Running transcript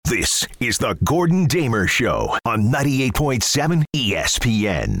This is the Gordon Damer Show on 98.7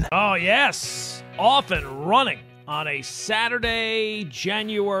 ESPN. Oh, yes. Off and running on a Saturday,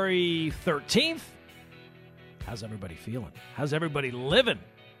 January 13th. How's everybody feeling? How's everybody living?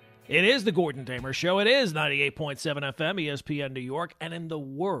 It is the Gordon Damer Show. It is 98.7 FM, ESPN New York. And in the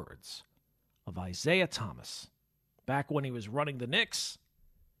words of Isaiah Thomas, back when he was running the Knicks,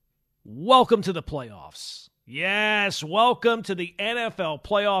 welcome to the playoffs. Yes, welcome to the NFL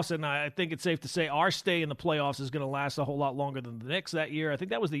playoffs, and I think it's safe to say our stay in the playoffs is going to last a whole lot longer than the Knicks that year. I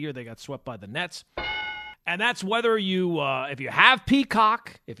think that was the year they got swept by the Nets. And that's whether you, if you have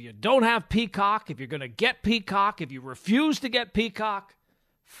Peacock, if you don't have Peacock, if you're going to get Peacock, if you refuse to get Peacock.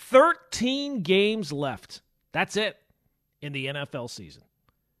 13 games left. That's it in the NFL season.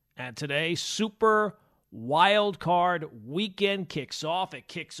 And today, Super Wild Card Weekend kicks off. It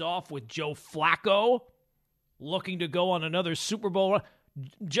kicks off with Joe Flacco looking to go on another Super Bowl run,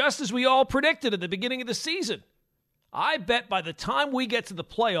 just as we all predicted at the beginning of the season. I bet by the time we get to the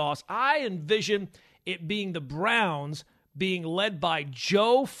playoffs, I envision it being the Browns being led by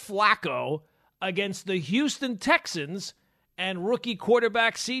Joe Flacco against the Houston Texans and rookie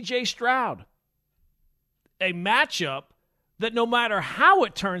quarterback C.J. Stroud. A matchup that no matter how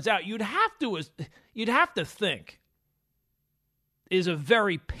it turns out, you'd have to think is a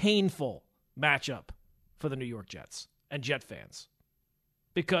very painful matchup for the New York Jets and Jet fans.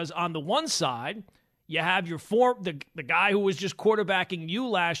 Because on the one side, you have the guy who was just quarterbacking you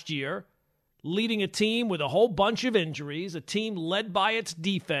last year, leading a team with a whole bunch of injuries, a team led by its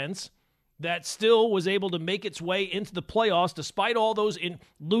defense that still was able to make its way into the playoffs despite all those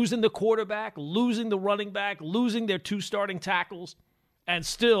losing the quarterback, losing the running back, losing their two starting tackles, and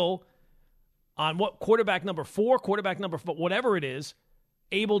still on quarterback number 4, whatever it is,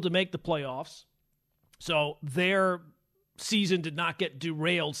 able to make the playoffs. So their season did not get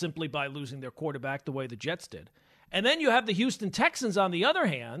derailed simply by losing their quarterback the way the Jets did. And then you have the Houston Texans on the other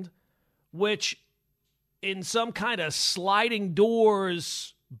hand, which in some kind of sliding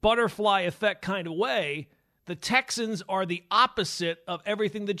doors, butterfly effect kind of way, the Texans are the opposite of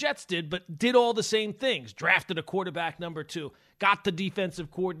everything the Jets did, but did all the same things. Drafted a quarterback number 2, got the defensive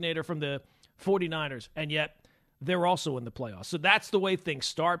coordinator from the 49ers, and yet they're also in the playoffs. So that's the way things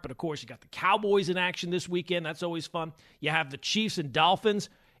start. But, of course, you got the Cowboys in action this weekend. That's always fun. You have the Chiefs and Dolphins.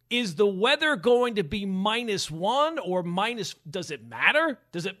 Is the weather going to be -1 or minus? Does it matter?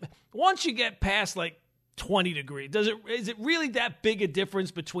 Once you get past, 20 degrees, is it really that big a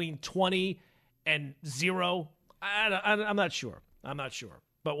difference between 20 and 0? I'm not sure.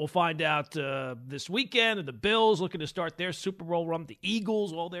 But we'll find out this weekend. And the Bills looking to start their Super Bowl run. The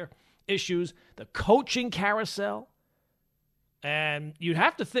Eagles, all their issues, the coaching carousel, and you'd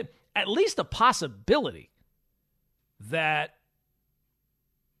have to think at least a possibility that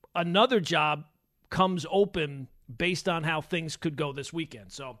another job comes open based on how things could go this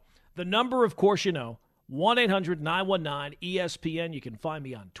weekend. So the number, of course, 1-800-919-ESPN. You can find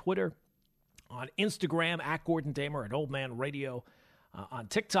me on Twitter, on Instagram, at Gordon Damer, at Old Man Radio, on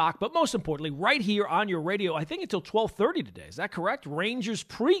TikTok, but most importantly, right here on your radio, I think until 12:30 today. Is that correct? Rangers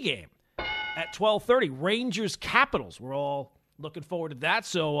pregame at 12:30. Rangers Capitals. We're all looking forward to that.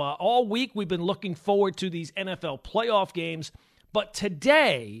 So all week we've been looking forward to these NFL playoff games, but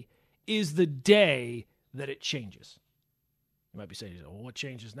today is the day that it changes. You might be saying, well, what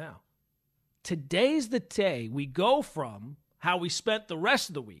changes now? Today's the day we go from how we spent the rest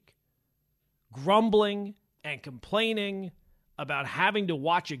of the week grumbling and complaining about having to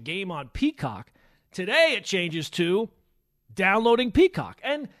watch a game on Peacock. Today it changes to downloading Peacock.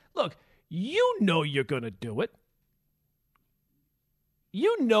 And look, you know you're going to do it.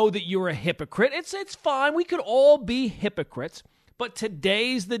 You know that you're a hypocrite. It's fine. We could all be hypocrites. But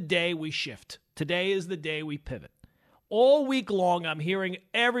today's the day we shift. Today is the day we pivot. All week long, I'm hearing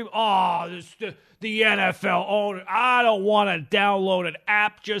the NFL owner. I don't want to download an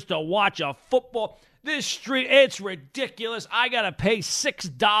app just to watch a football. It's ridiculous. I got to pay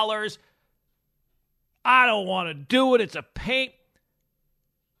 $6. I don't want to do it. It's a pain.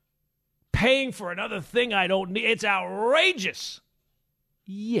 Paying for another thing I don't need. It's outrageous.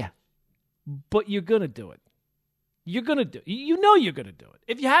 Yeah, but you're going to do it. You're going to do it. You know you're going to do it.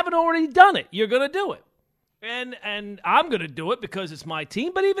 If you haven't already done it, you're going to do it. And I'm going to do it because it's my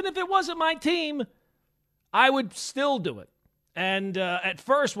team. But even if it wasn't my team, I would still do it. And at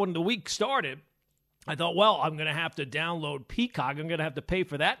first, when the week started, I thought, well, I'm going to have to download Peacock. I'm going to have to pay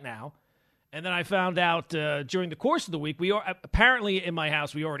for that now. And then I found out during the course of the week, apparently in my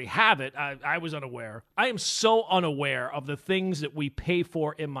house, we already have it. I was unaware. I am so unaware of the things that we pay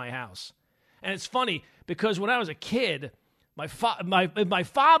for in my house. And it's funny because when I was a kid, My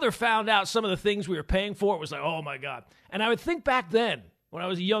father found out some of the things we were paying for. It was like, oh, my God. And I would think back then when I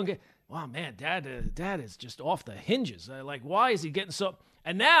was a young kid, wow, man, dad is just off the hinges. Like, why is he getting so...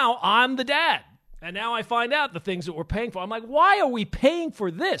 And now I'm the dad. And now I find out the things that we're paying for. I'm like, why are we paying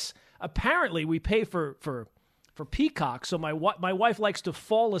for this? Apparently, we pay for Peacock, so my wife likes to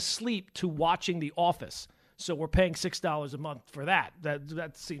fall asleep to watching The Office. So we're paying $6 a month for that.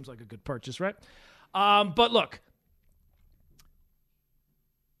 That seems like a good purchase, right? But look,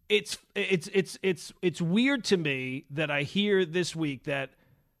 it's weird to me that I hear this week that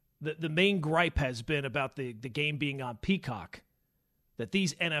the main gripe has been about the game being on Peacock, that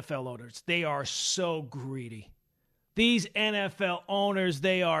these NFL owners, they are so greedy. These NFL owners,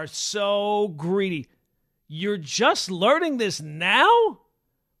 they are so greedy. You're just learning this now?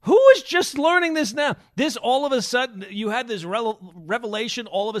 Who is just learning this now? This all of a sudden, you had this revelation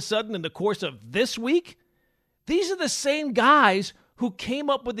all of a sudden in the course of this week? These are the same guys who came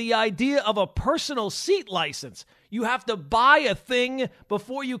up with the idea of a personal seat license. You have to buy a thing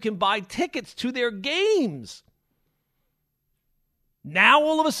before you can buy tickets to their games. Now,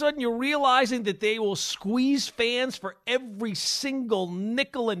 all of a sudden, you're realizing that they will squeeze fans for every single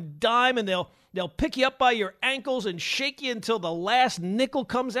nickel and dime, and they'll pick you up by your ankles and shake you until the last nickel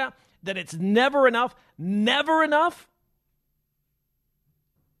comes out, that it's never enough. Never enough?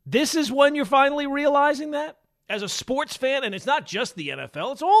 This is when you're finally realizing that? As a sports fan, and it's not just the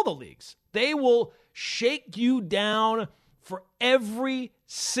NFL, it's all the leagues. They will shake you down for every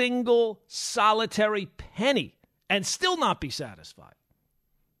single solitary penny and still not be satisfied.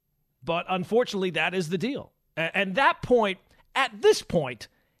 But unfortunately, that is the deal. And that point, at this point,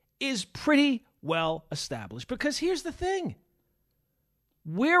 is pretty well established. Because here's the thing.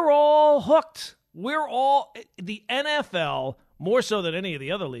 We're all hooked. The NFL, more so than any of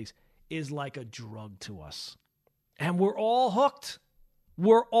the other leagues, is like a drug to us. And we're all hooked.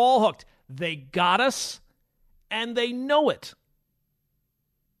 We're all hooked. They got us, and they know it.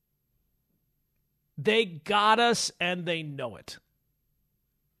 They got us, and they know it.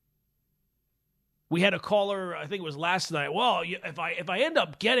 We had a caller, I think it was last night, well, if I end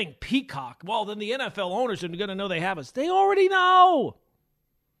up getting Peacock, well, then the NFL owners are going to know they have us. They already know.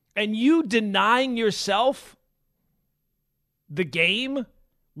 And you denying yourself the game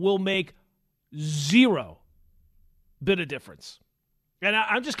will make zero bit of difference. And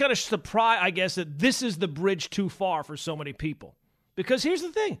I'm just kind of surprised, I guess, that this is the bridge too far for so many people. Because here's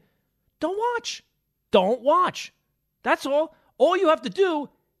the thing. Don't watch. Don't watch. That's all. All you have to do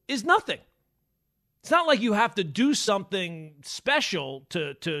is nothing. It's not like you have to do something special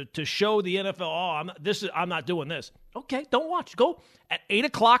to show the NFL, I'm not doing this. Okay, don't watch. Go at 8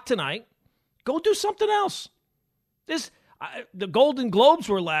 o'clock tonight. Go do something else. The Golden Globes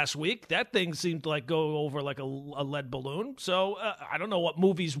were last week. That thing seemed to like go over like a lead balloon. So I don't know what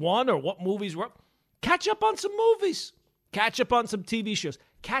movies won or what movies were. Catch up on some movies. Catch up on some TV shows.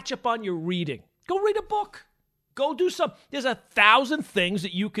 Catch up on your reading. Go read a book. Go do something. There's 1,000 things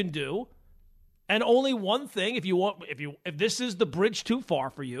that you can do, and only one thing. If this is the bridge too far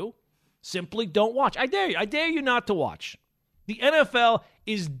for you, simply don't watch. I dare you. I dare you not to watch. The NFL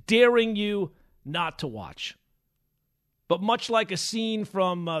is daring you not to watch. But much like a scene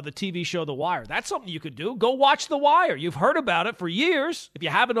from the TV show The Wire, that's something you could do. Go watch The Wire. You've heard about it for years. If you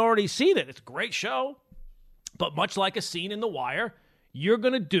haven't already seen it, it's a great show. But much like a scene in The Wire, you're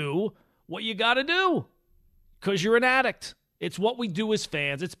going to do what you got to do because you're an addict. It's what we do as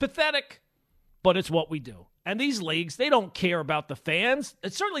fans. It's pathetic, but it's what we do. And these leagues, they don't care about the fans.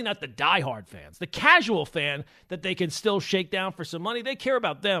 It's certainly not the diehard fans. The casual fan that they can still shake down for some money, they care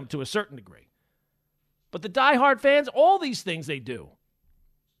about them to a certain degree. But the diehard fans, all these things they do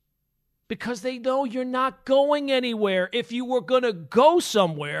because they know you're not going anywhere. If you were going to go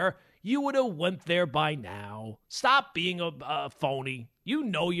somewhere, you would have went there by now. Stop being a phony. You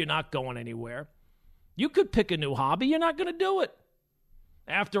know you're not going anywhere. You could pick a new hobby. You're not going to do it.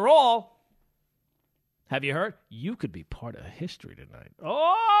 After all, have you heard? You could be part of history tonight.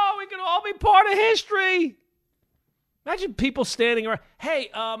 Oh, we could all be part of history. Imagine people standing around. Hey,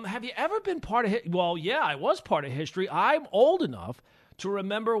 have you ever been part of history? Well, yeah, I was part of history. I'm old enough to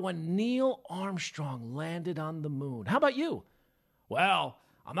remember when Neil Armstrong landed on the moon. How about you? Well,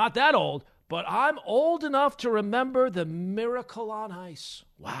 I'm not that old, but I'm old enough to remember the Miracle on Ice.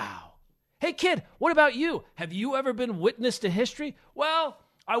 Wow. Hey, kid, what about you? Have you ever been witness to history? Well,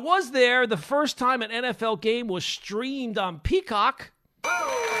 I was there the first time an NFL game was streamed on Peacock.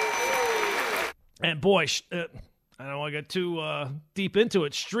 And boy, I don't want to get too deep into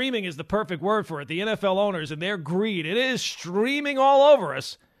it. Streaming is the perfect word for it. The NFL owners and their greed. It is streaming all over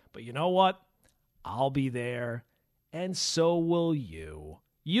us. But you know what? I'll be there and so will you.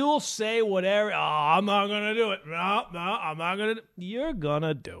 You'll say whatever. Oh, I'm not going to do it. No, I'm not going to. You're going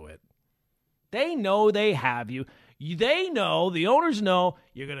to do it. They know they have you. They know, the owners know,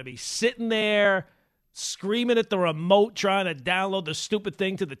 you're going to be sitting there screaming at the remote trying to download the stupid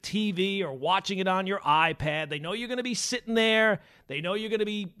thing to the TV or watching it on your iPad. They know you're going to be sitting there. They know you're going to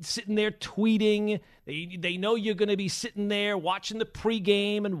be sitting there tweeting. They know you're going to be sitting there watching the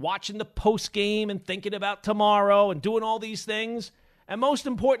pregame and watching the postgame and thinking about tomorrow and doing all these things. And most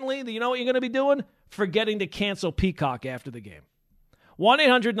importantly, you know what you're going to be doing? Forgetting to cancel Peacock after the game.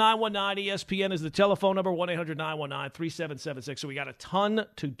 1-800-919-ESPN is the telephone number, 1-800-919-3776. So we got a ton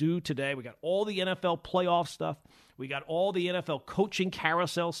to do today. We got all the NFL playoff stuff. We got all the NFL coaching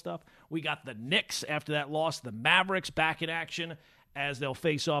carousel stuff. We got the Knicks after that loss, the Mavericks back in action as they'll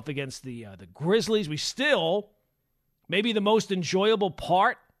face off against the Grizzlies. We still, maybe the most enjoyable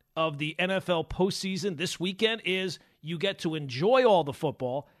part of the NFL postseason this weekend is you get to enjoy all the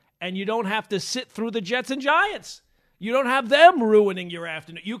football and you don't have to sit through the Jets and Giants. You don't have them ruining your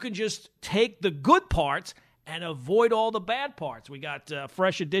afternoon. You can just take the good parts and avoid all the bad parts. We got a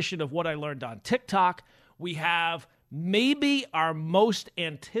fresh edition of What I Learned on TikTok. We have maybe our most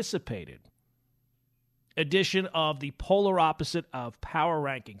anticipated edition of the polar opposite of power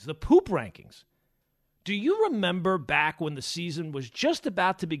rankings, the poop rankings. Do you remember back when the season was just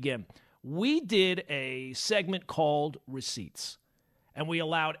about to begin? We did a segment called Receipts, and we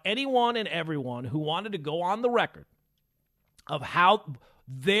allowed anyone and everyone who wanted to go on the record of how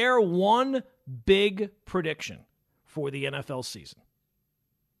their one big prediction for the NFL season.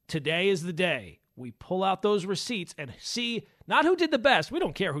 Today is the day we pull out those receipts and see not who did the best. We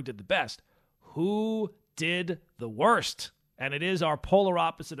don't care who did the best. Who did the worst? And it is our polar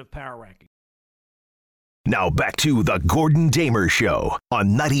opposite of power ranking. Now back to the Gordon Damer Show on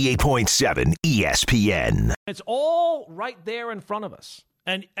 98.7 ESPN. It's all right there in front of us.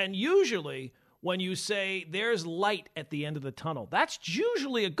 And usually when you say there's light at the end of the tunnel, that's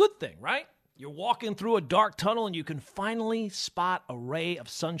usually a good thing, right? You're walking through a dark tunnel and you can finally spot a ray of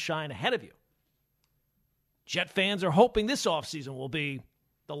sunshine ahead of you. Jet fans are hoping this offseason will be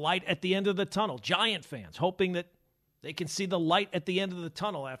the light at the end of the tunnel. Giant fans hoping that they can see the light at the end of the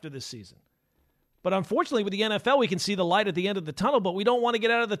tunnel after this season. But unfortunately with the NFL, we can see the light at the end of the tunnel, but we don't want to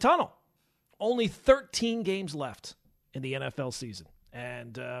get out of the tunnel. Only 13 games left in the NFL season.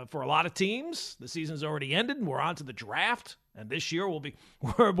 And for a lot of teams, the season's already ended, and we're on to the draft. And this year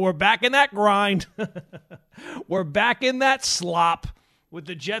we're back in that grind. We're back in that slop with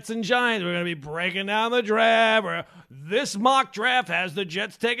the Jets and Giants. We're going to be breaking down the draft. This mock draft has the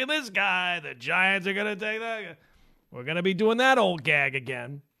Jets taking this guy. The Giants are going to take that guy. We're going to be doing that old gag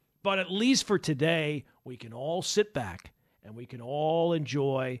again. But at least for today, we can all sit back and we can all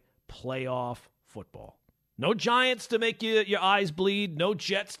enjoy playoff football. No Giants to make your eyes bleed. No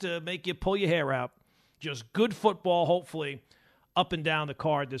Jets to make you pull your hair out. Just good football, hopefully, up and down the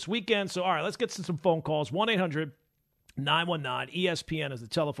card this weekend. So, all right, let's get to some phone calls. 1-800-919-ESPN is the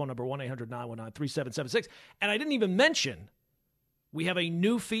telephone number, 1-800-919-3776. And I didn't even mention we have a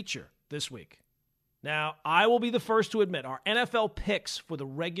new feature this week. Now, I will be the first to admit our NFL picks for the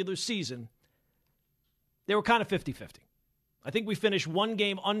regular season, they were kind of 50-50. I think we finished one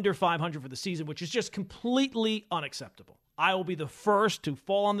game under 500 for the season, which is just completely unacceptable. I will be the first to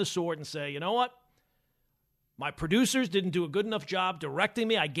fall on the sword and say, you know what? My producers didn't do a good enough job directing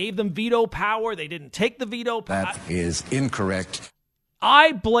me. I gave them veto power. They didn't take the veto power. That is incorrect.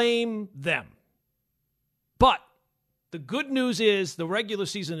 I blame them. But the good news is the regular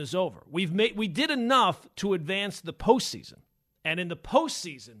season is over. We did enough to advance the postseason. And in the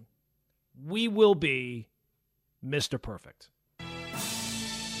postseason, we will be Mr. Perfect.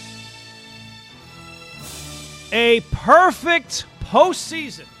 A perfect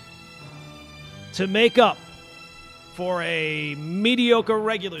postseason to make up for a mediocre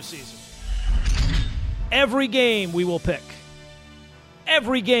regular season. Every game we will pick.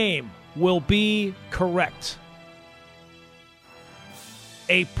 Every game will be correct.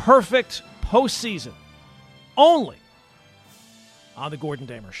 A perfect postseason. Only on the Gordon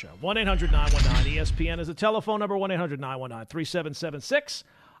Damer Show. 1-800-919-ESPN is the telephone number, 1-800-919-3776.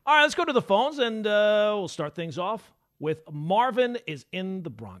 All right, let's go to the phones, and we'll start things off with Marvin is in the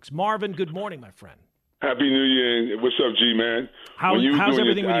Bronx. Marvin, good morning, my friend. Happy New Year. What's up, G-Man? How's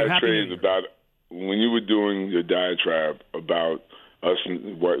everything with you? Happy New Year. When you were doing your diatribe about us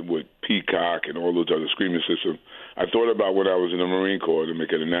with Peacock and all those other streaming systems, I thought about when I was in the Marine Corps, to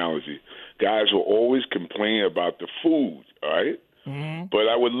make an analogy. Guys will always complain about the food, all right? Mm-hmm. But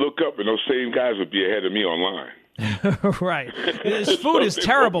I would look up, and those same guys would be ahead of me online. Right. His food is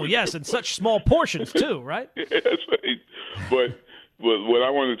terrible, yes, in such small portions too, right? Yeah, that's right. But what I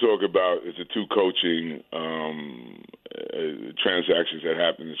want to talk about is the two coaching transactions that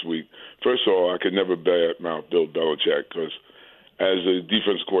happened this week. First of all, I could never badmouth Bill Belichick because as a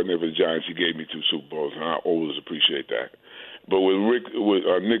defensive coordinator for the Giants, he gave me 2 Super Bowls, and I always appreciate that. But with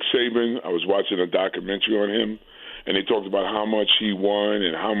Nick Saban, I was watching a documentary on him, and they talked about how much he won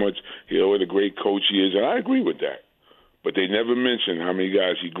and how much, what a great coach he is, and I agree with that. But they never mentioned how many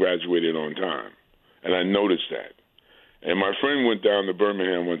guys he graduated on time, and I noticed that. And my friend went down to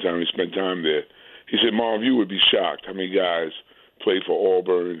Birmingham one time. He spent time there. He said, Marv, you would be shocked how many guys played for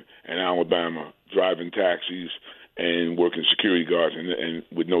Auburn and Alabama, driving taxis and working security guards and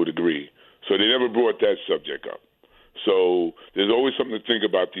with no degree. So they never brought that subject up. So there's always something to think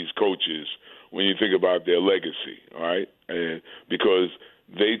about these coaches when you think about their legacy, all right? And because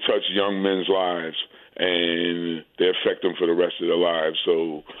they touch young men's lives and they affect them for the rest of their lives.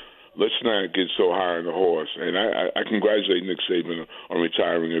 So let's not get so high on the horse. And I congratulate Nick Saban on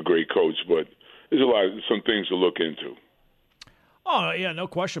retiring a great coach, but there's some things to look into. Oh, yeah, no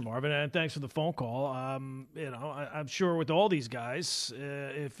question, Marvin, and thanks for the phone call. I'm sure with all these guys,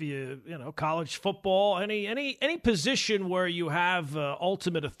 if college football, any position where you have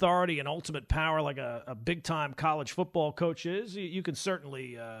ultimate authority and ultimate power like a big-time college football coach is, you can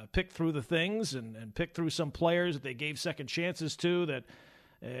certainly pick through the things and pick through some players that they gave second chances to that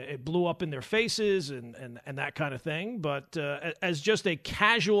it blew up in their faces and that kind of thing. But as just a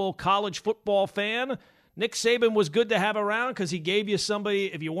casual college football fan, Nick Saban was good to have around because he gave you somebody,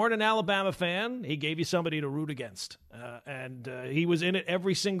 if you weren't an Alabama fan, he gave you somebody to root against. And he was in it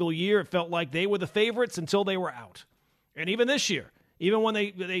every single year. It felt like they were the favorites until they were out. And even this year, even when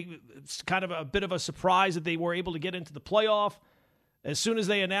they it's kind of a bit of a surprise that they were able to get into the playoff, as soon as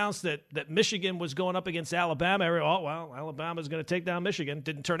they announced that Michigan was going up against Alabama, Alabama's going to take down Michigan.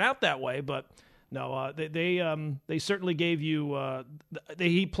 Didn't turn out that way, but no, they certainly gave you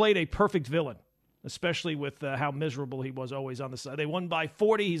he played a perfect villain. Especially with how miserable he was always on the side. They won by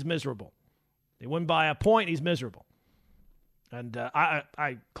 40, he's miserable. They won by a point, he's miserable. And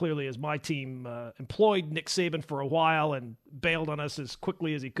I clearly, as my team employed Nick Saban for a while and bailed on us as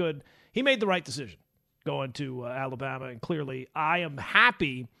quickly as he could, he made the right decision going to Alabama. And clearly, I am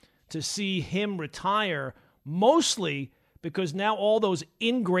happy to see him retire, mostly because now all those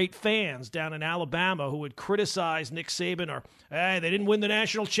ingrate fans down in Alabama who would criticize Nick Saban or, hey, they didn't win the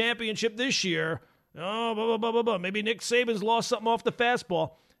national championship this year. Oh, blah, blah, blah, blah, blah. Maybe Nick Saban's lost something off the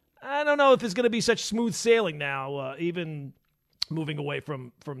fastball. I don't know if it's going to be such smooth sailing now, even moving away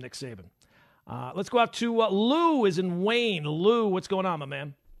from Nick Saban. Let's go out to Lou is in Wayne. Lou, what's going on, my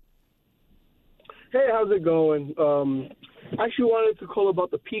man? Hey, how's it going? I actually wanted to call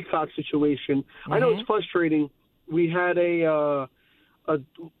about the Peacock situation. I know it's frustrating. We had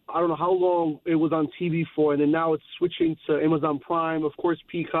I don't know how long it was on TV for, and then now it's switching to Amazon Prime, of course,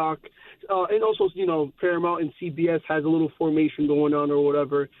 Peacock, and also, Paramount and CBS has a little formation going on or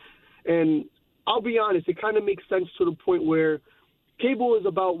whatever. And I'll be honest, it kind of makes sense to the point where cable is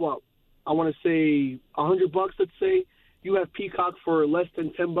about what? I want to say $100, let's say. You have Peacock for less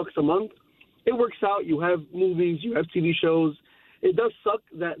than $10 a month. It works out. You have movies, you have TV shows. It does suck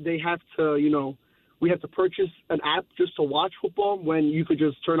that they have to, we have to purchase an app just to watch football when you could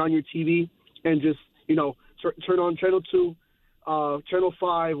just turn on your TV and just, turn on Channel 2, Channel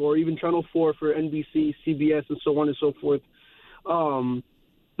 5, or even Channel 4 for NBC, CBS, and so on and so forth.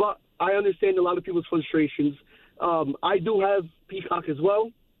 But I understand a lot of people's frustrations. I do have Peacock as well.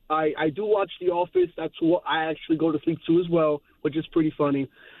 I do watch The Office. That's what I actually go to sleep to as well, which is pretty funny.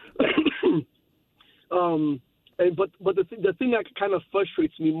 But the thing that kind of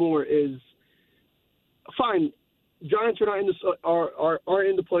frustrates me more is, fine, Giants are not in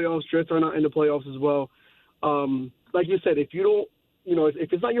the playoffs. Jets are not in the playoffs as well. Like you said, if you don't,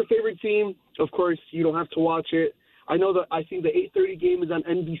 if it's not your favorite team, of course you don't have to watch it. I know that I think the 8:30 game is on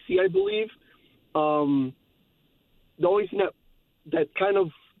NBC, I believe. The only thing that kind of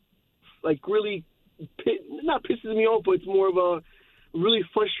really not pisses me off, but it's more of a really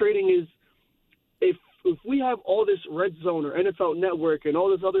frustrating is if we have all this Red Zone or NFL Network and all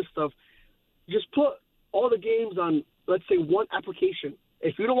this other stuff, just put all the games on, let's say, one application.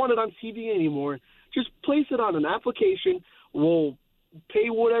 If you don't want it on TV anymore, just place it on an application. We'll pay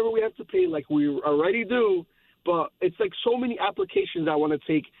whatever we have to pay like we already do, but it's like so many applications that want to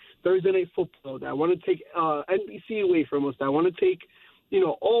take Thursday Night Football, that want to take NBC away from us, that want to take,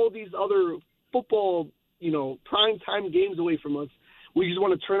 all these other football, prime time games away from us. We just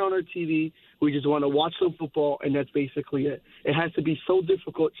want to turn on our TV. We just want to watch some football, and that's basically it. It has to be so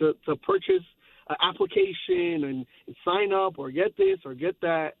difficult to purchase application and sign up or get this or get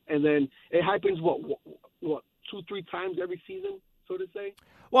that, and then it happens what 2-3 times every season, so to say?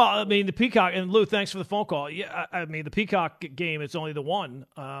 Well, I mean, the Peacock, and Lou, thanks for the phone call. Yeah, I mean, the Peacock game, it's only the one.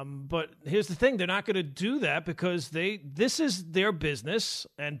 But here's the thing. They're not going to do that because this is their business,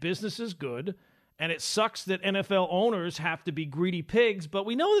 and business is good. And it sucks that NFL owners have to be greedy pigs, but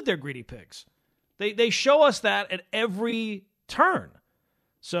we know that they're greedy pigs. They show us that at every turn.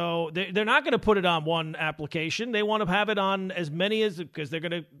 So they're not going to put it on one application. They want to have it on as many as, because they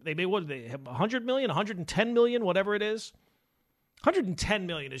may have 100 million, 110 million, whatever it is. 110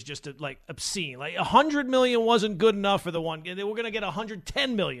 million is just like obscene. Like 100 million wasn't good enough for the one. They were going to get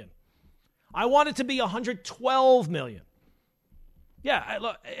 110 million. I want it to be 112 million. Yeah,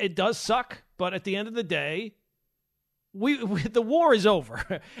 look, it does suck, but at the end of the day, the war is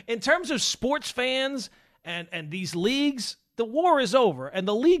over. In terms of sports fans and these leagues, the war is over, and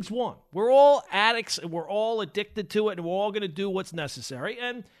the leagues won. We're all addicts, and we're all addicted to it, and we're all going to do what's necessary.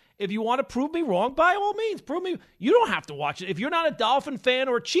 And if you want to prove me wrong, by all means, prove me. You don't have to watch it. If you're not a Dolphin fan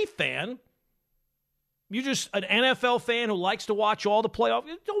or a Chief fan, you're just an NFL fan who likes to watch all the playoffs,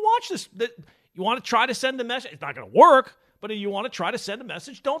 don't watch this. You want to try to send a message. It's not going to work. But if you want to try to send a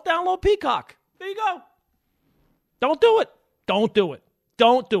message, don't download Peacock. There you go. Don't do it. Don't do it.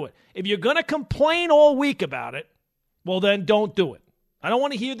 Don't do it. If you're going to complain all week about it, well, then don't do it. I don't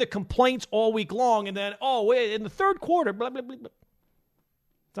want to hear the complaints all week long and then, wait, in the third quarter, blah, blah, blah, blah.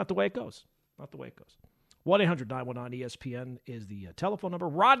 It's not the way it goes. Not the way it goes. 1-800-919-ESPN is the telephone number.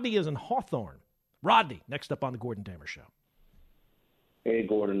 Rodney is in Hawthorne. Rodney, next up on the Gordon Damer Show. Hey,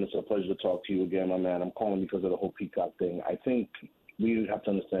 Gordon, it's a pleasure to talk to you again, my man. I'm calling because of the whole Peacock thing. I think we have to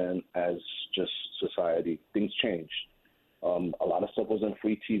understand, as just society, things change. A lot of stuff was on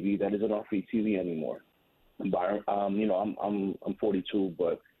free TV that isn't on free TV anymore. I'm 42,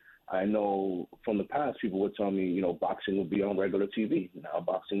 but I know from the past people would tell me, boxing would be on regular TV. Now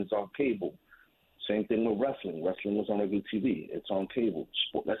boxing is on cable. Same thing with wrestling. Wrestling was on regular TV. It's on cable.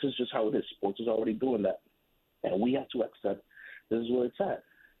 That's just how it is. Sports is already doing that, and we have to accept. This is where it's at.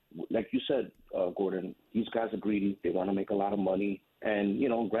 Like you said, Gordon, these guys are greedy. They want to make a lot of money. And,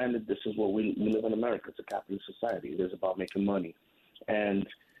 granted, this is what we live in America. It's a capitalist society. It is about making money. And,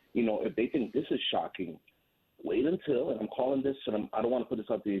 if they think this is shocking, wait until, and I'm calling this, and I don't want to put this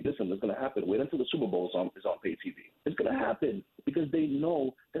out there, listen, it's going to happen. Wait until the Super Bowl is on pay TV. It's going to happen because they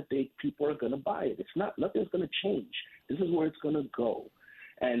know that people are going to buy it. Nothing's going to change. This is where it's going to go.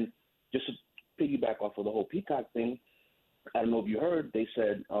 And just to piggyback off of the whole Peacock thing, I don't know if you heard, they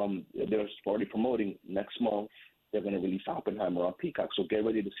said they're already promoting next month they're going to release Oppenheimer on Peacock. So get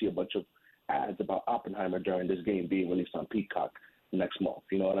ready to see a bunch of ads about Oppenheimer during this game being released on Peacock next month.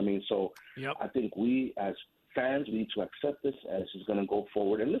 You know what I mean? So yep. I think we as fans, we need to accept this as it's going to go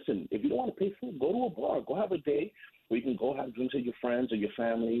forward. And listen, if you don't want to pay for it, go to a bar. Go have a day where you can go have drinks with your friends or your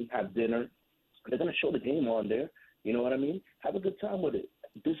family, have dinner. They're going to show the game on there. You know what I mean? Have a good time with it.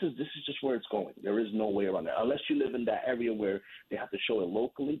 This is just where it's going. There is no way around it. Unless you live in that area where they have to show it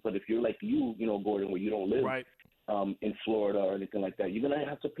locally. But if you're like Gordon, where you don't live right. In Florida or anything like that, you're gonna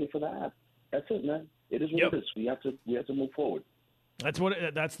have to pay for that. That's it, man. It is what yep. it is. We have to move forward.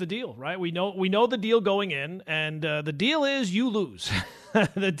 That's the deal, right? We know the deal going in, and the deal is you lose.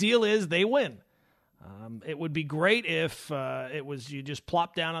 The deal is they win. It would be great if it was you just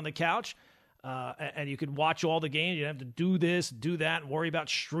plop down on the couch. And you could watch all the games. You don't have to do this, do that, and worry about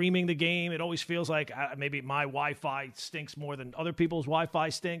streaming the game. It always feels like maybe my Wi-Fi stinks more than other people's Wi-Fi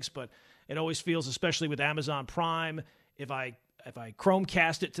stinks, but it always feels, especially with Amazon Prime, if I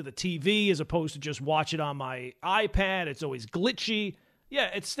Chromecast it to the TV as opposed to just watch it on my iPad, it's always glitchy. Yeah,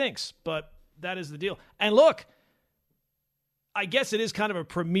 it stinks, but that is the deal. And look, I guess it is kind of a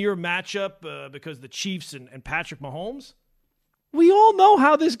premier matchup because the Chiefs and Patrick Mahomes. We all know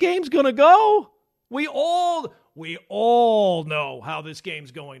how this game's going to go. We all know how this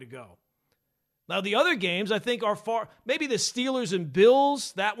game's going to go. Now, the other games, I think, are far. Maybe the Steelers and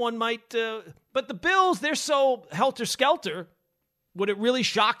Bills, that one might. But the Bills, they're so helter-skelter. Would it really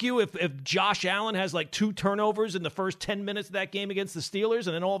shock you if Josh Allen has like 2 turnovers in the first 10 minutes of that game against the Steelers,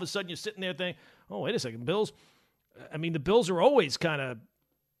 and then all of a sudden you're sitting there thinking, oh, wait a second, Bills. I mean, the Bills are always kind of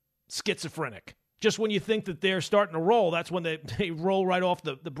schizophrenic. Just when you think that they're starting to roll, that's when they roll right off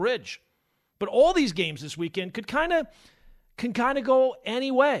the bridge. But all these games this weekend can kind of go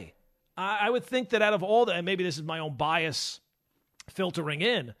any way. I would think that out of all and maybe this is my own bias filtering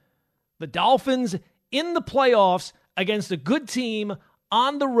in, the Dolphins in the playoffs against a good team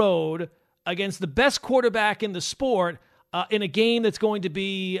on the road against the best quarterback in the sport in a game that's going to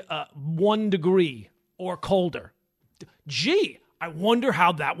be 1 degree or colder. Gee, I wonder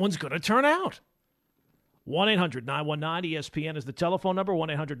how that one's going to turn out. 1-800-919-ESPN is the telephone number,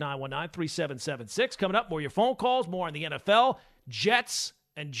 1-800-919-3776. Coming up, more of your phone calls, more on the NFL, Jets,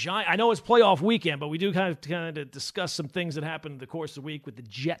 and Giants. I know it's playoff weekend, but we do kind of discuss some things that happened in the course of the week with the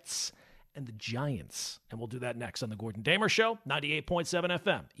Jets and the Giants. And we'll do that next on the Gordon Damer Show, 98.7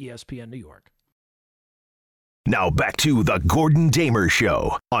 FM, ESPN New York. Now back to the Gordon Damer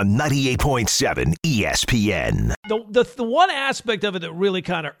Show on 98.7 ESPN. The one aspect of it that really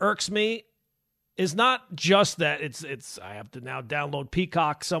kind of irks me is not just that it's I have to now download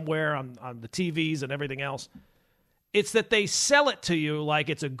Peacock somewhere on the TVs and everything else. It's that they sell it to you like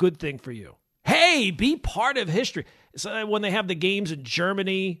it's a good thing for you. Hey, be part of history. So when they have the games in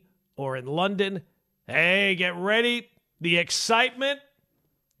Germany or in London, hey, get ready. The excitement.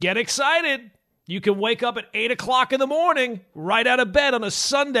 Get excited. You can wake up at 8 o'clock in the morning, right out of bed on a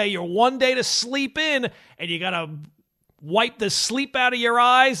Sunday, your one day to sleep in, and you got to wipe the sleep out of your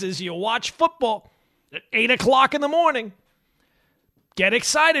eyes as you watch football at 8 o'clock in the morning. Get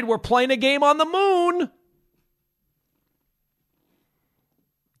excited. We're playing a game on the moon.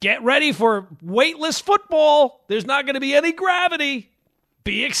 Get ready for weightless football. There's not going to be any gravity.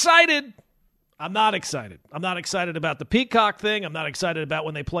 Be excited. I'm not excited. I'm not excited about the Peacock thing. I'm not excited about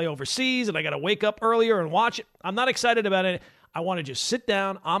when they play overseas and I got to wake up earlier and watch it. I'm not excited about it. I want to just sit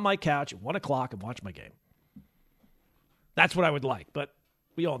down on my couch at 1 o'clock and watch my game. That's what I would like. But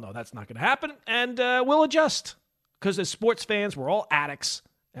we all know that's not going to happen. And we'll adjust. Because as sports fans, we're all addicts.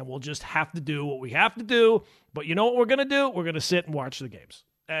 And we'll just have to do what we have to do. But you know what we're going to do? We're going to sit and watch the games.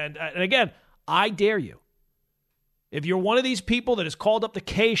 And again, I dare you. If you're one of these people that has called up the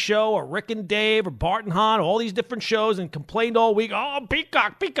K Show or Rick and Dave or Bart and Hahn, all these different shows and complained all week, oh,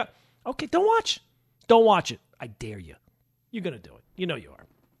 Peacock. Okay, don't watch. Don't watch it. I dare you. You're going to do it. You know you are.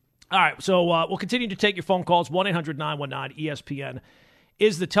 All right, so we'll continue to take your phone calls. 1-800-919-ESPN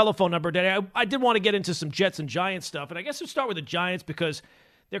is the telephone number today. I did want to get into some Jets and Giants stuff, and I guess we'll start with the Giants because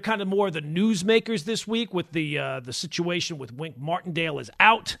they're kind of more the newsmakers this week with the situation with Wink Martindale is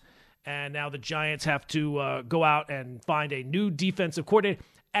out. And now the Giants have to go out and find a new defensive coordinator,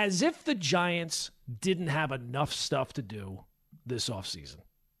 as if the Giants didn't have enough stuff to do this offseason.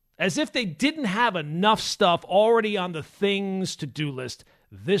 As if they didn't have enough stuff already on the things to do list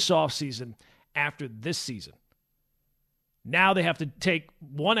this offseason after this season. Now they have to take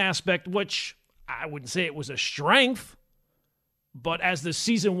one aspect, which I wouldn't say it was a strength, but as the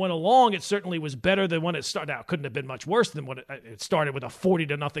season went along, it certainly was better than when it started. Now, it couldn't have been much worse than when it started with a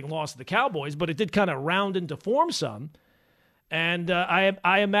 40-0 loss to the Cowboys, but it did kind of round into form some. And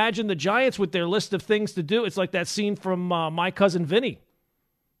I imagine the Giants with their list of things to do, it's like that scene from My Cousin Vinny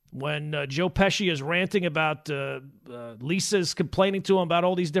when Joe Pesci is ranting about Lisa's complaining to him about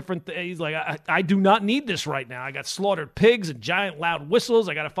all these different things. He's like, I do not need this right now. I got slaughtered pigs and giant loud whistles.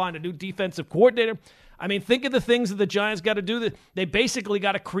 I got to find a new defensive coordinator. I mean, think of the things that the Giants got to do. They basically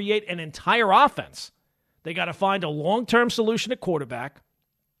got to create an entire offense. They got to find a long-term solution at quarterback.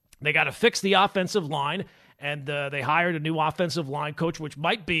 They got to fix the offensive line, and they hired a new offensive line coach, which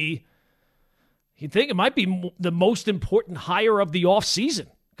might be, you'd think it might be the most important hire of the offseason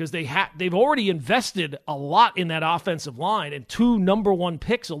because they've already invested a lot in that offensive line and 2 number 1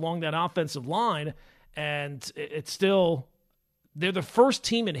 picks along that offensive line, and it's still, they're the first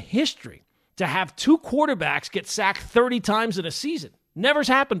team in history to have 2 quarterbacks get sacked 30 times in a season. Never's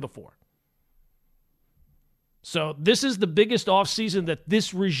happened before. So this is the biggest offseason that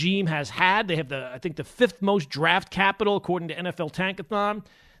this regime has had. They have I think the 5th most draft capital according to NFL Tankathon.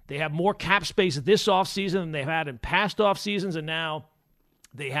 They have more cap space this offseason than they've had in past offseasons, and now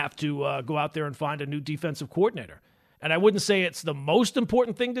they have to go out there and find a new defensive coordinator. And I wouldn't say it's the most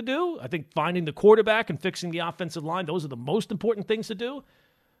important thing to do. I think finding the quarterback and fixing the offensive line, those are the most important things to do.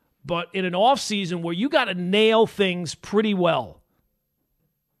 But in an offseason where you got to nail things pretty well,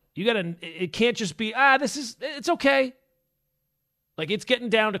 it can't just be, it's okay. Like, it's getting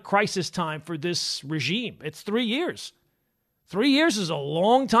down to crisis time for this regime. It's 3 years. 3 years is a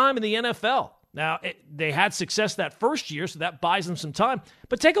long time in the NFL. Now, they had success that first year, so that buys them some time.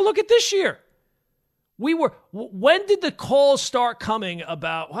 But take a look at this year. When did the calls start coming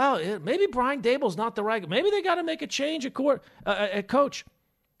about, well, maybe Brian Dable's not the right, maybe they got to make a change at coach.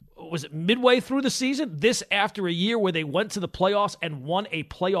 Was it midway through the season? This after a year where they went to the playoffs and won a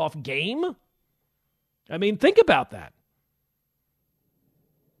playoff game? I mean, think about that.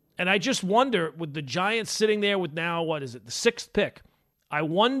 And I just wonder, with the Giants sitting there with now, the 6th pick, I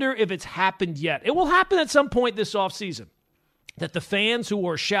wonder if it's happened yet. It will happen at some point this offseason. That the fans who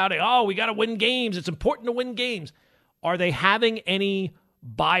are shouting, oh, we got to win games, it's important to win games, are they having any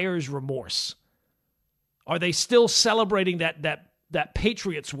buyer's remorse? Are they still celebrating that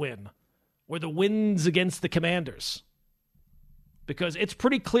Patriots win or the wins against the Commanders. Because it's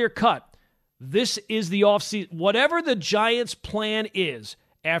pretty clear cut. This is the offseason. Whatever the Giants' plan is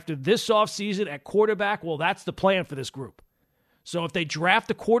after this offseason at quarterback, well, that's the plan for this group. So if they draft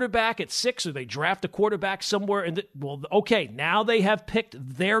a quarterback at 6 or they draft a quarterback somewhere, okay, now they have picked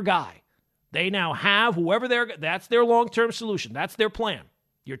their guy. They now have whoever that's their long-term solution. That's their plan.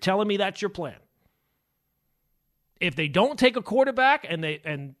 You're telling me that's your plan. If they don't take a quarterback and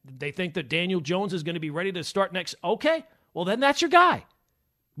they think that Daniel Jones is going to be ready to start next, okay, well, then that's your guy.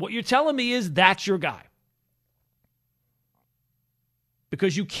 What you're telling me is that's your guy.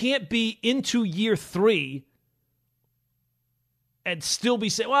 Because you can't be into year 3 and still be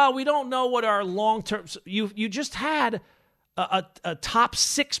saying, well, we don't know what our long-term... You just had a top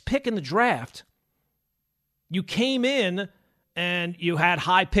 6 pick in the draft. You came in and you had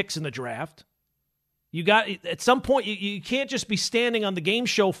high picks in the draft. You got at some point, you can't just be standing on the game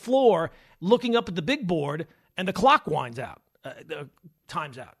show floor looking up at the big board and the clock winds out,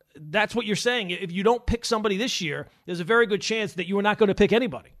 time's out. That's what you're saying. If you don't pick somebody this year, there's a very good chance that you are not going to pick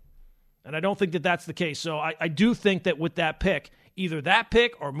anybody. And I don't think that that's the case. So I do think that with that pick, either that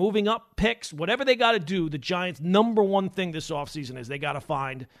pick or moving up picks, whatever they got to do, the Giants' number one thing this offseason is they got to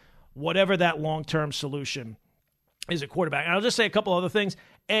find whatever that long-term solution is at quarterback. And I'll just say a couple other things.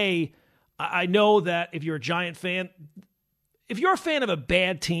 I know that if you're a Giant fan, if you're a fan of a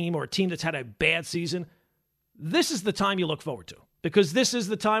bad team or a team that's had a bad season, this is the time you look forward to. Because this is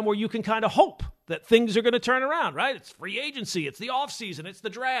the time where you can kind of hope that things are going to turn around, right? It's free agency. It's the offseason. It's the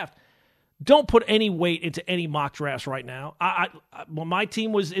draft. Don't put any weight into any mock drafts right now. When my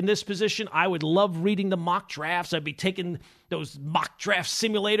team was in this position, I would love reading the mock drafts. I'd be taking those mock draft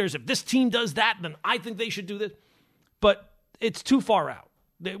simulators. If this team does that, then I think they should do this. But it's too far out.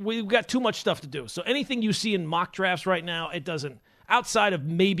 We've got too much stuff to do. So anything you see in mock drafts right now, it doesn't, outside of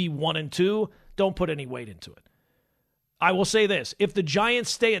maybe 1 and 2, don't put any weight into it. I will say this. If the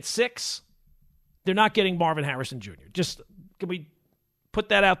Giants stay at 6, they're not getting Marvin Harrison Jr. Can we put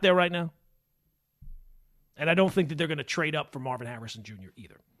that out there right now? And I don't think that they're going to trade up for Marvin Harrison Jr.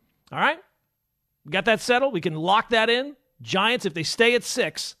 either. All right? We got that settled. We can lock that in. Giants, if they stay at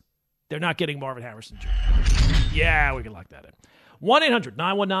 6, they're not getting Marvin Harrison Jr. Yeah, we can lock that in.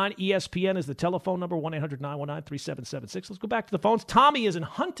 1-800-919-ESPN is the telephone number, 1-800-919-3776. Let's go back to the phones. Tommy is in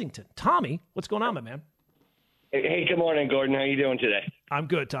Huntington. Tommy, what's going on, my man? Hey, good morning, Gordon. How you doing today? I'm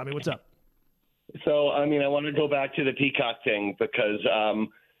good, Tommy. What's up? So, I want to go back to the Peacock thing because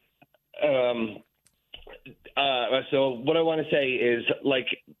so what I want to say is, like,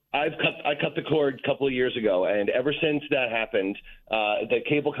 I cut the cord a couple of years ago, and ever since that happened, the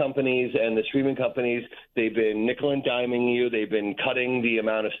cable companies and the streaming companies, they've been nickel and diming you. They've been cutting the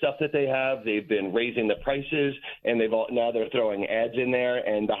amount of stuff that they have. They've been raising the prices, and now they're throwing ads in there.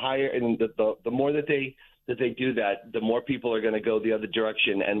 And the more that they do that, the more people are going to go the other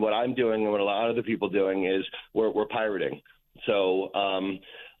direction. And what I'm doing and what a lot of other people are doing is we're pirating. So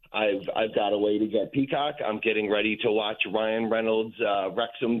I've got a way to get Peacock. I'm getting ready to watch Ryan Reynolds'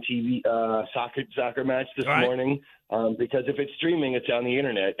 Wrexham TV soccer match this morning because if it's streaming, it's on the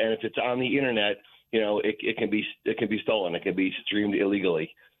internet, and if it's on the internet, it can be stolen. It can be streamed illegally.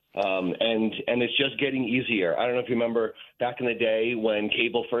 And it's just getting easier. I don't know if you remember back in the day when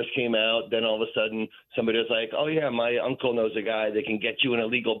cable first came out, then all of a sudden somebody was like, oh yeah, my uncle knows a guy that can get you an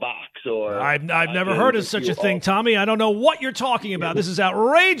illegal box. Or I've never heard of such a thing, Tommy. I don't know what you're talking about. This is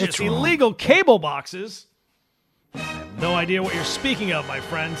outrageous. Illegal cable boxes. I have no idea what you're speaking of, my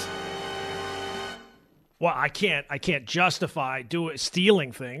friends. Well, I can't justify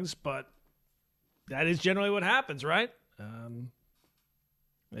stealing things, but that is generally what happens, right?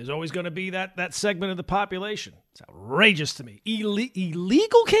 There's always going to be that segment of the population. It's outrageous to me.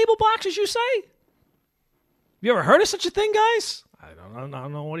 Illegal cable boxes, you say? Have you ever heard of such a thing, guys? I don't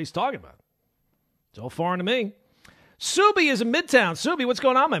know what he's talking about. It's all foreign to me. Subi is in Midtown. Subi, what's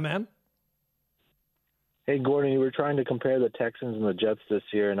going on, my man? Hey, Gordon, you were trying to compare the Texans and the Jets this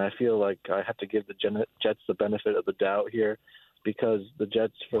year, and I feel like I have to give the Jets the benefit of the doubt here because the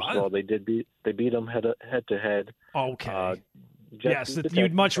Jets, first of all, they beat them head to head. Okay. Yes,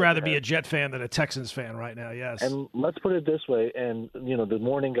 you'd much rather be a Jet fan than a Texans fan right now, yes. And let's put it this way, and, the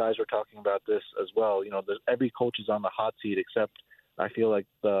morning guys were talking about this as well. Every coach is on the hot seat except I feel like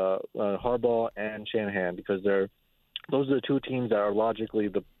the Harbaugh and Shanahan because those are the two teams that are logically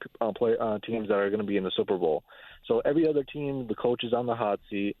the teams that are going to be in the Super Bowl. So every other team, the coach is on the hot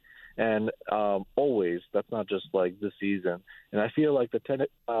seat. And always, that's not just like this season. And I feel like the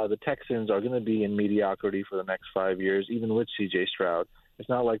Texans are going to be in mediocrity for the next 5 years, even with C.J. Stroud. It's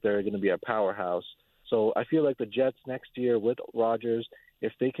not like they're going to be a powerhouse. So I feel like the Jets next year with Rodgers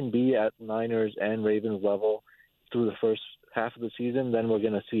if they can be at Niners and Ravens level through the first half of the season, then we're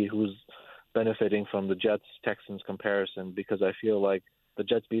going to see who's benefiting from the Jets-Texans comparison, because I feel like the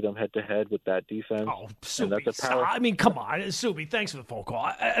Jets beat them head-to-head with that defense. Oh, I mean, come on. Subi, thanks for the phone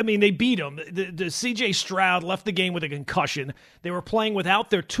call. I mean, they beat them. The C.J. Stroud left the game with a concussion. They were playing without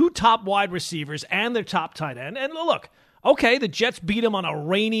their two top wide receivers and their top tight end. And look, okay, the Jets beat them on a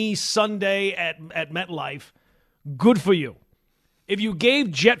rainy Sunday at MetLife. Good for you. If you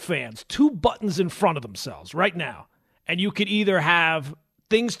gave Jet fans two buttons in front of themselves right now, and you could either have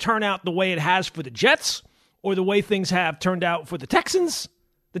things turn out the way it has for the Jets or the way things have turned out for the Texans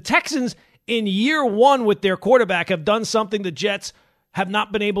in year one with their quarterback have done something the Jets have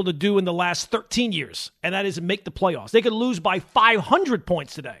not been able to do in the last 13 years, and that is make the playoffs. They could lose by 500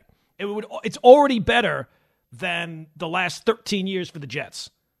 points today. It's already better than the last 13 years for the Jets.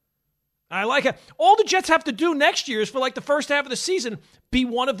 I like it. All the Jets have to do next year is for like the first half of the season be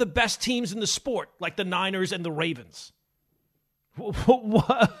one of the best teams in the sport, like the Niners and the Ravens.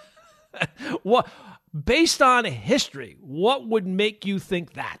 What? Based on history, what would make you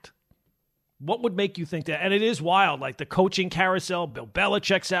think that? What would make you think that? And it is wild, like the coaching carousel. Bill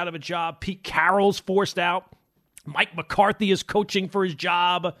Belichick's out of a job. Pete Carroll's forced out. Mike McCarthy is coaching for his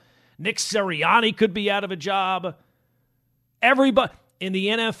job. Nick Sirianni could be out of a job. Everybody in the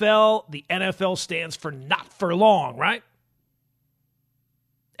NFL stands for not for long, right?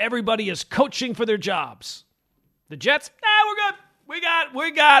 Everybody is coaching for their jobs. The Jets, we're good.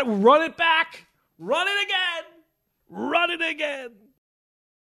 We got, run it back. Run it again. Run it again.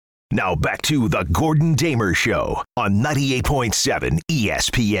 Now back to the Gordon Damer Show on 98.7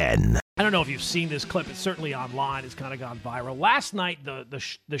 ESPN. I don't know if you've seen this clip. It's certainly online. It's kind of gone viral. Last night,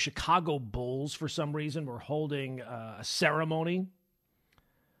 the Chicago Bulls, for some reason, were holding a ceremony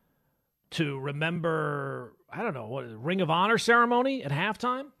to remember, I don't know, what is it, Ring of Honor ceremony at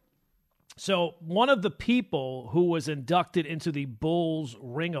halftime? So one of the people who was inducted into the Bulls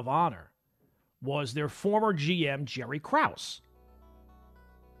Ring of Honor was their former GM, Jerry Krause.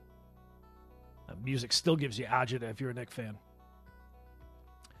 Music still gives you agita if you're a Knicks fan.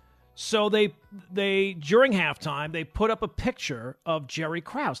 So they during halftime, they put up a picture of Jerry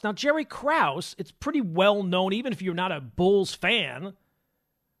Krause. Now, Jerry Krause, it's pretty well known, even if you're not a Bulls fan,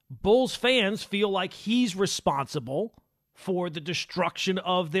 Bulls fans feel like he's responsible for the destruction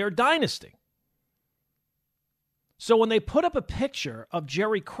of their dynasty. So when they put up a picture of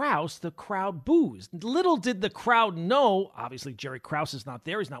Jerry Krause, the crowd boos. Little did the crowd know, obviously Jerry Krause is not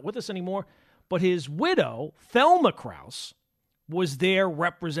there, he's not with us anymore, but his widow, Thelma Krause, was there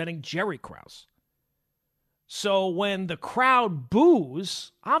representing Jerry Krause. So when the crowd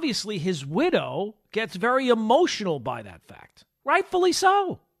boos, obviously his widow gets very emotional by that fact. Rightfully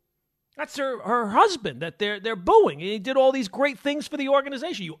so. That's her husband that they're booing. He did all these great things for the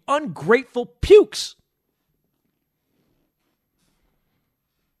organization. You ungrateful pukes.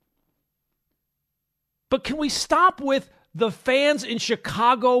 But can we stop with the fans in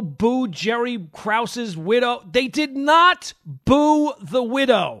Chicago boo Jerry Krause's widow? They did not boo the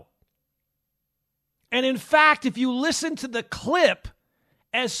widow. And in fact, if you listen to the clip,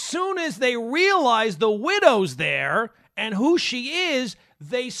 as soon as they realize the widow's there and who she is,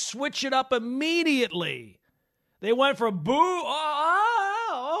 they switch it up immediately. They went from boo,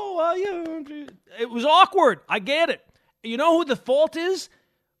 it was awkward. I get it. You know who the fault is?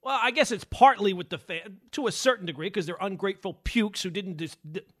 Well, I guess it's partly with the fan, to a certain degree, because they're ungrateful pukes who didn't just...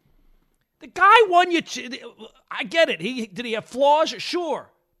 The guy won you... I get it. Did he have flaws? Sure.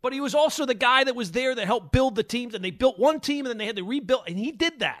 But he was also the guy that was there that helped build the teams, and they built one team, and then they had to rebuild, and he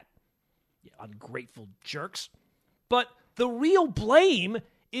did that. You ungrateful jerks. But the real blame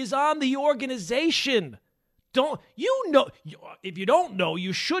is on the organization. If you don't know,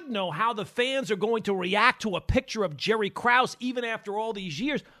 you should know how the fans are going to react to a picture of Jerry Krause even after all these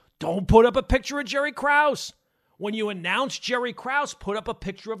years. Don't put up a picture of Jerry Krause. When you announce Jerry Krause, put up a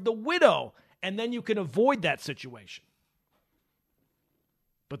picture of the widow, and then you can avoid that situation.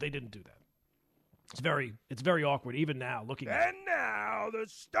 But they didn't do that. It's very awkward even now looking at it. And now the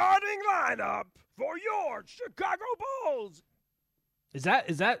starting lineup for your Chicago Bulls. Is that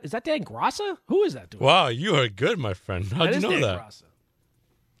Dan Grassa? Who is that doing? Wow, you are good, my friend. How'd you know Dan that? Grassa.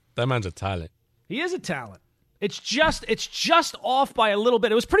 That man's a talent. He is a talent. It's just off by a little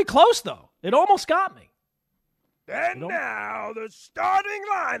bit. It was pretty close though. It almost got me. And now the starting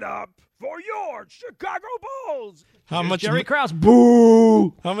lineup for your Chicago Bulls. How much Jerry Krause?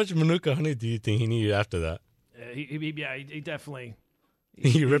 Boo! How much Manuka honey do you think he needed after that? He definitely.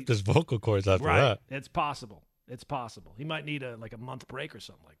 He ripped his vocal cords after that. It's possible. It's possible. He might need a month break or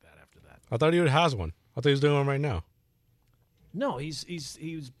something like that after that. I thought he has one. I thought he was doing one right now. No, he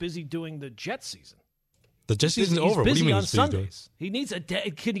was busy doing the Jet season. The Jet season's over. He's What do you busy mean on he's busy doing? Sundays. He needs a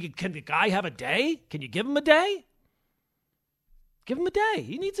day. Can the guy have a day? Can you give him a day? Give him a day.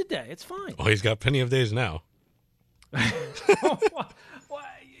 He needs a day. It's fine. Oh, he's got plenty of days now. I'm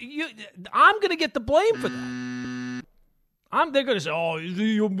going to get the blame for that. They're going to say, "Oh,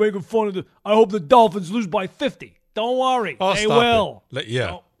 you're making fun of the." I hope the Dolphins lose by 50. Don't worry, they will.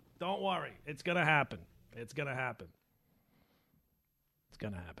 Yeah. Don't worry. It's going to happen. It's going to happen. It's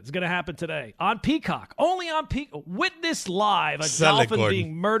going to happen. It's going to happen today on Peacock. Only on Peacock. Witness live a Dolphin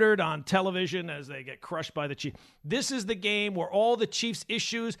being murdered on television as they get crushed by the Chiefs. This is the game where all the Chiefs'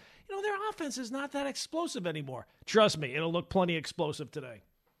 issues, their offense is not that explosive anymore. Trust me, it'll look plenty explosive today.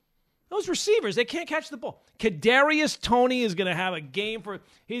 Those receivers, they can't catch the ball. Kadarius Toney is going to have a game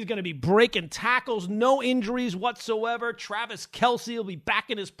he's going to be breaking tackles, no injuries whatsoever. Travis Kelce will be back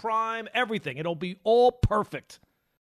in his prime, everything. It'll be all perfect